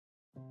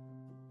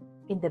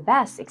In the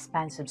vast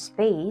expanse of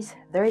space,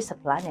 there is a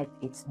planet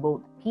it's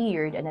both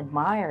feared and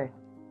admired.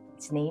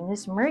 Its name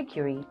is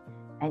Mercury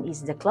and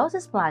is the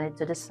closest planet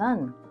to the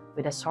Sun,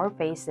 with a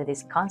surface that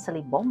is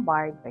constantly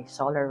bombarded by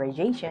solar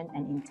radiation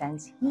and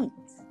intense heat.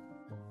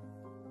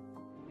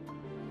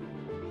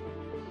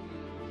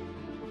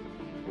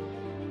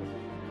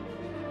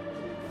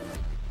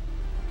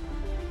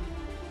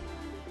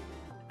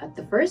 At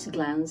the first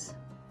glance,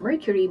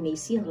 Mercury may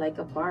seem like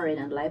a barren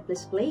and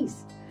lifeless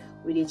place,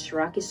 with its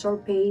rocky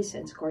surface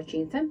and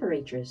scorching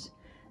temperatures.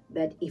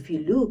 But if you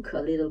look a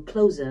little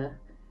closer,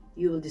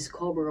 you will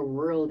discover a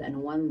world and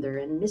wonder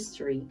and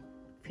mystery,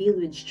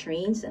 filled with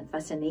strange and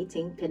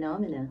fascinating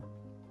phenomena.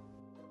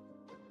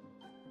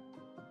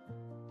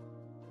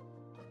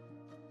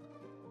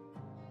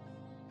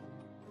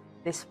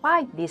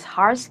 Despite these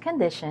harsh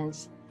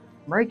conditions,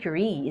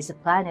 Mercury is a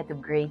planet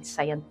of great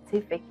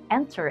scientific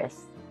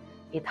interest.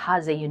 It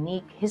has a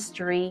unique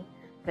history,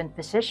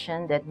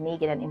 composition that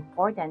make it an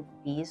important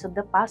piece of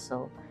the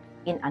puzzle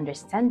in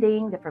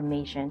understanding the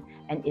formation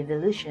and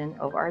evolution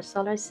of our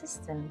solar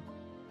system.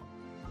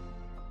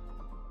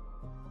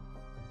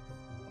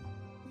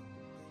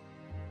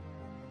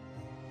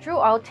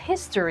 Throughout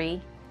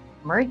history,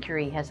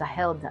 Mercury has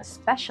held a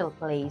special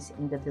place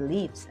in the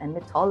beliefs and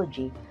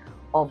mythology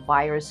of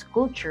various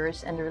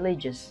cultures and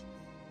religions.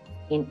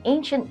 In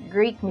ancient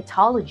Greek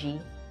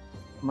mythology,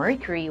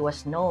 Mercury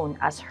was known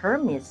as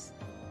Hermes,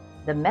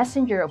 the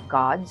messenger of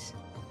gods,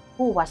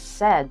 who was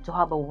said to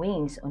have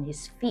wings on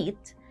his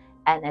feet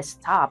and a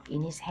staff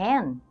in his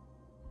hand.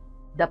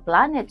 The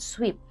planet's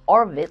swift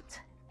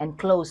orbit and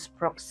close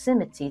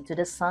proximity to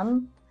the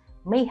Sun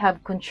may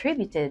have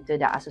contributed to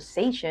the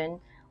association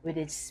with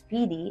its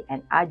speedy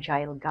and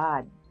agile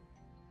god.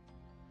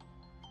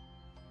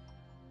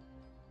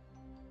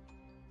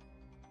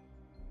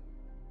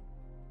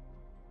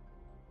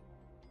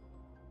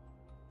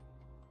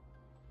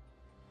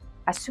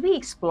 As we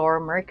explore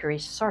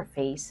Mercury's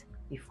surface,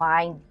 we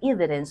find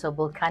evidence of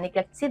volcanic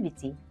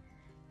activity,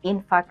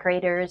 infa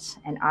craters,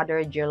 and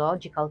other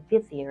geological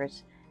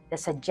features that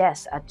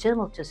suggest a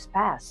tumultuous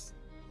past.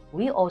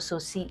 We also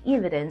see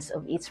evidence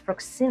of its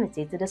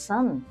proximity to the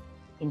Sun,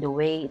 in the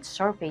way its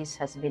surface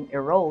has been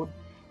eroded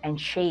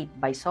and shaped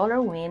by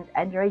solar wind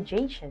and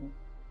radiation.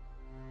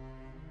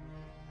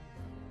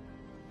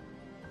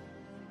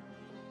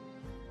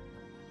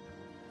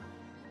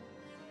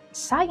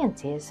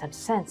 Scientists have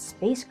sent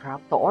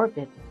spacecraft to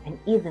orbit and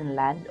even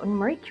land on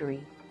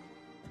Mercury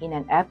in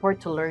an effort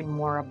to learn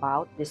more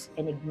about this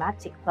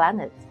enigmatic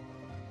planet.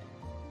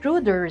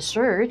 Through their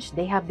research,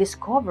 they have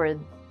discovered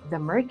that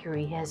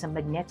Mercury has a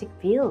magnetic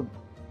field,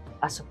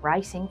 a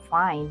surprising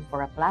find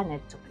for a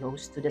planet too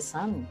close to the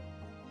Sun.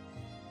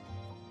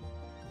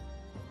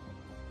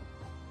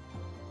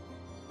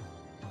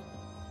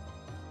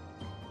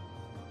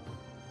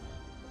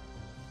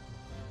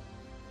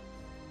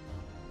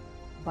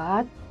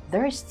 But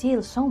there is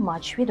still so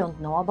much we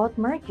don't know about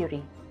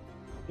Mercury.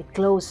 Its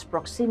close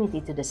proximity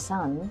to the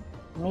Sun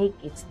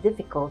makes it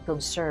difficult to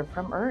observe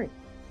from Earth,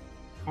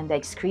 and the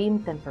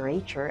extreme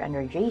temperature and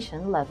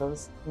radiation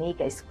levels make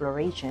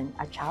exploration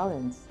a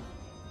challenge.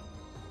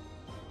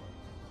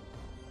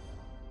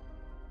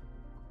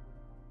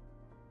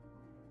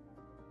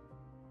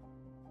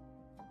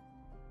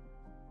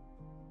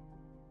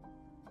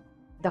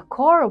 The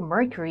core of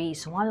Mercury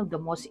is one of the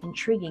most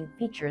intriguing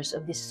features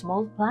of this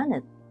small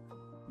planet.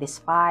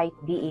 Despite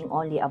being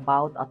only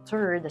about a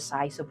third the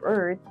size of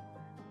Earth,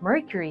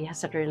 Mercury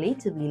has a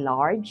relatively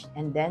large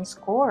and dense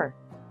core,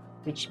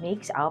 which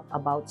makes up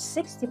about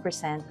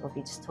 60% of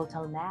its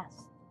total mass.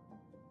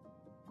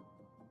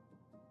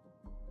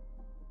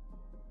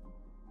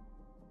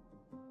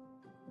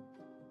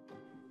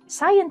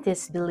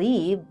 Scientists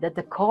believe that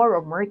the core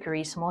of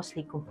Mercury is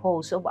mostly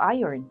composed of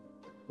iron,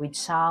 with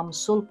some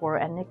sulfur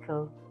and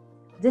nickel.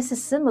 This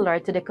is similar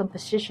to the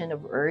composition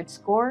of Earth's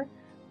core,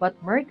 but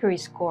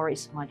Mercury's core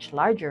is much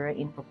larger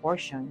in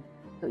proportion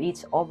to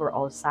its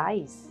overall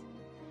size.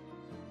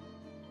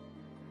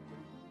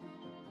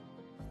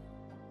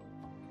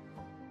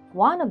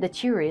 One of the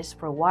theories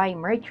for why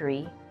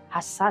Mercury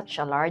has such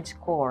a large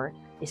core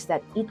is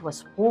that it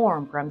was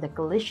formed from the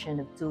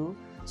collision of two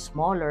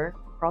smaller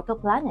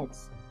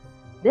protoplanets.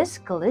 This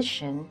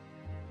collision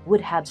would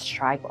have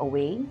stripped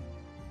away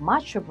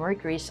much of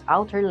Mercury's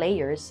outer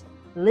layers,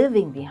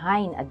 leaving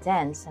behind a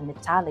dense and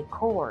metallic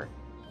core.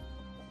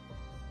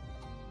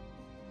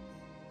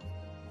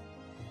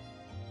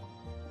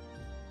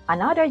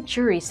 Another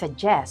theory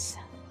suggests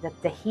that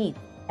the heat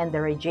and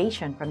the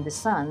radiation from the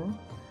Sun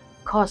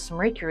cause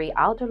Mercury's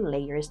outer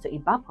layers to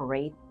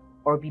evaporate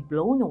or be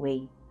blown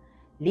away,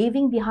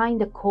 leaving behind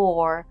the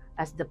core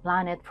as the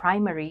planet's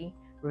primary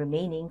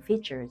remaining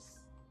features.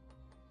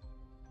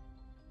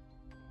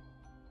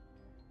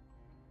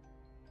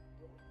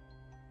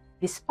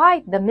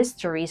 Despite the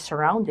mystery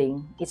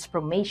surrounding its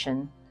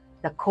formation,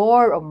 the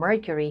core of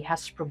Mercury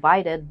has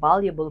provided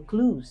valuable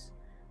clues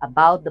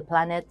about the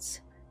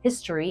planet's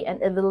history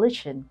and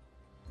evolution.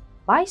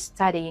 By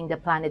studying the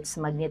planet's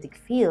magnetic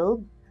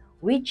field,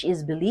 which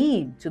is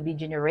believed to be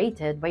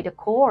generated by the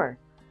core,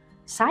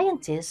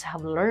 scientists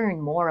have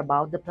learned more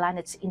about the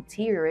planet's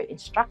interior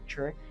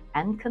structure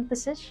and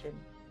composition.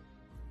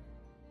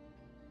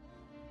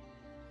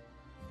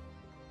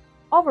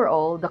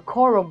 Overall, the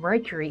core of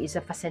Mercury is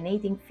a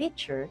fascinating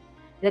feature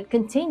that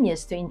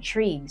continues to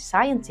intrigue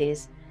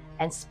scientists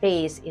and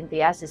space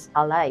enthusiasts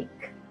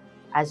alike.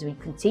 As we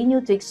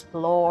continue to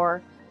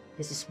explore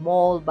this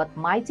small but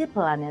mighty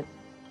planet,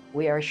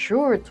 we are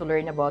sure to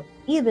learn about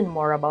even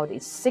more about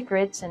its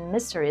secrets and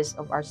mysteries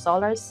of our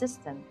solar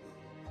system.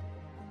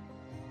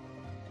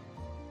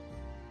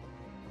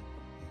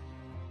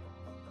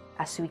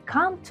 As we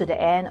come to the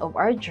end of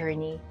our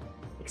journey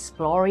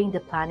exploring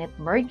the planet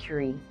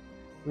Mercury,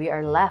 we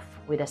are left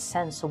with a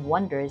sense of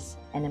wonders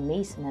and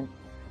amazement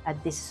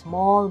at this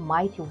small,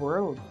 mighty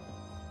world.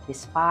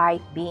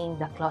 Despite being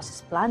the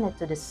closest planet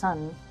to the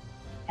Sun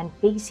and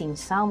facing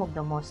some of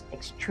the most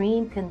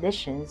extreme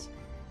conditions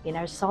in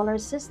our solar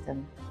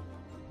system,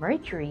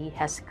 Mercury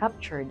has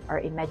captured our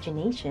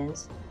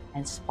imaginations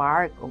and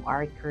sparked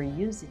our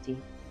curiosity.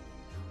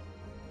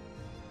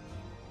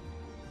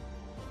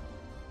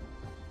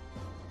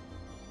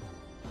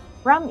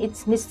 From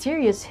its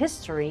mysterious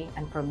history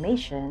and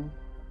formation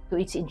to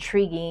its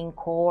intriguing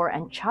core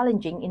and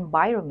challenging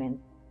environment,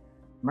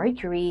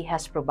 Mercury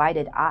has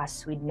provided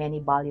us with many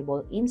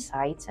valuable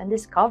insights and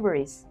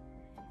discoveries.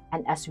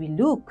 And as we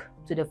look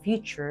to the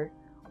future,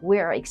 we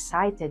are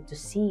excited to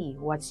see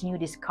what new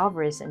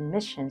discoveries and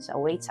missions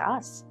awaits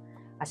us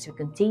as we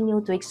continue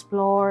to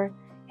explore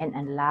and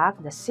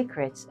unlock the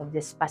secrets of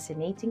this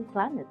fascinating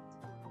planet.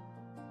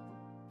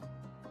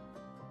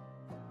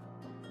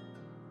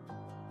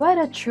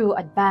 Whether through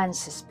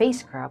advanced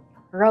spacecraft,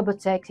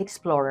 robotic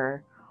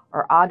explorer,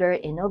 or other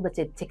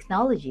innovative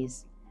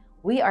technologies,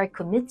 we are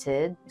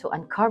committed to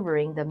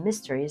uncovering the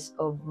mysteries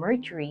of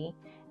Mercury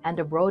and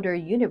the broader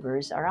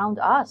universe around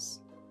us.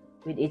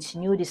 With each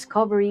new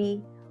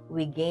discovery,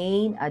 we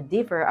gain a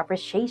deeper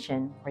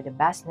appreciation for the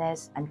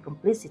vastness and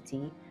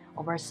complexity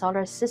of our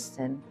solar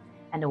system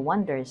and the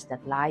wonders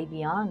that lie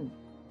beyond.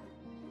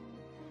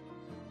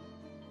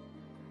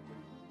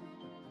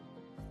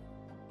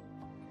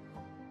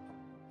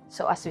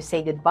 So as we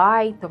say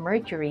goodbye to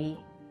Mercury,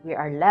 we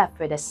are left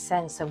with a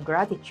sense of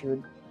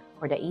gratitude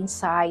for the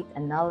insight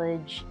and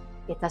knowledge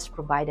it has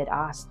provided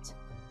us,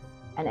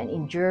 and an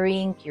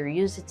enduring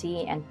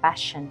curiosity and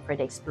passion for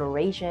the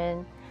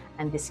exploration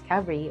and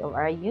discovery of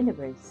our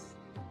universe.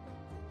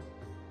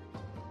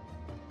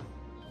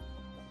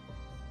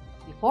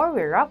 Before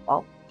we wrap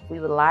up, we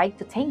would like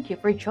to thank you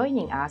for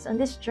joining us on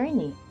this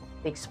journey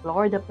to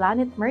explore the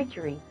planet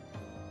Mercury.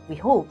 We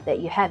hope that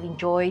you have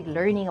enjoyed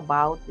learning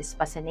about this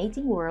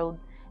fascinating world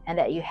and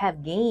that you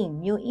have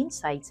gained new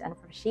insights and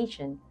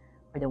appreciation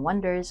for the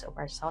wonders of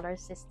our solar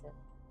system.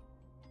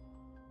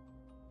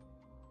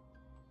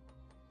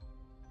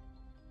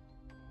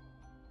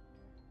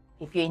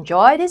 If you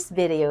enjoyed this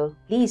video,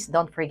 please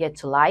don't forget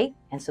to like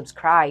and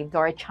subscribe to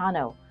our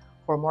channel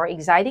for more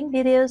exciting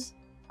videos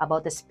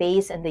about the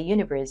space and the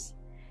universe.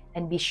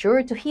 And be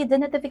sure to hit the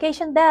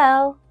notification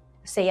bell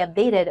to stay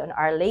updated on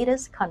our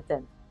latest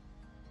content.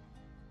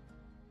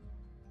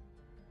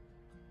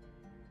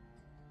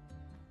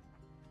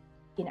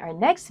 In our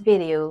next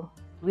video,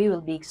 we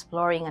will be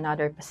exploring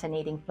another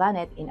fascinating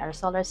planet in our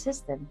solar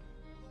system,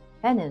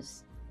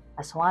 Venus,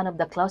 as one of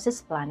the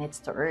closest planets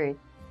to Earth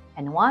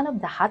and one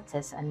of the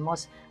hottest and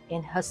most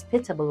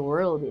inhospitable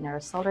worlds in our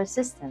solar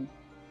system.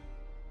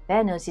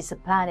 Venus is a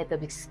planet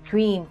of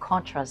extreme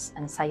contrast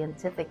and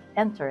scientific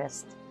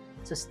interest,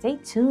 so stay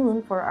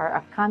tuned for our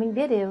upcoming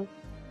video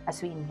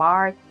as we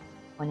embark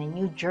on a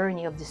new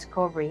journey of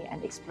discovery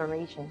and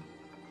exploration.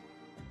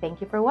 Thank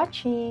you for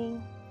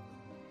watching!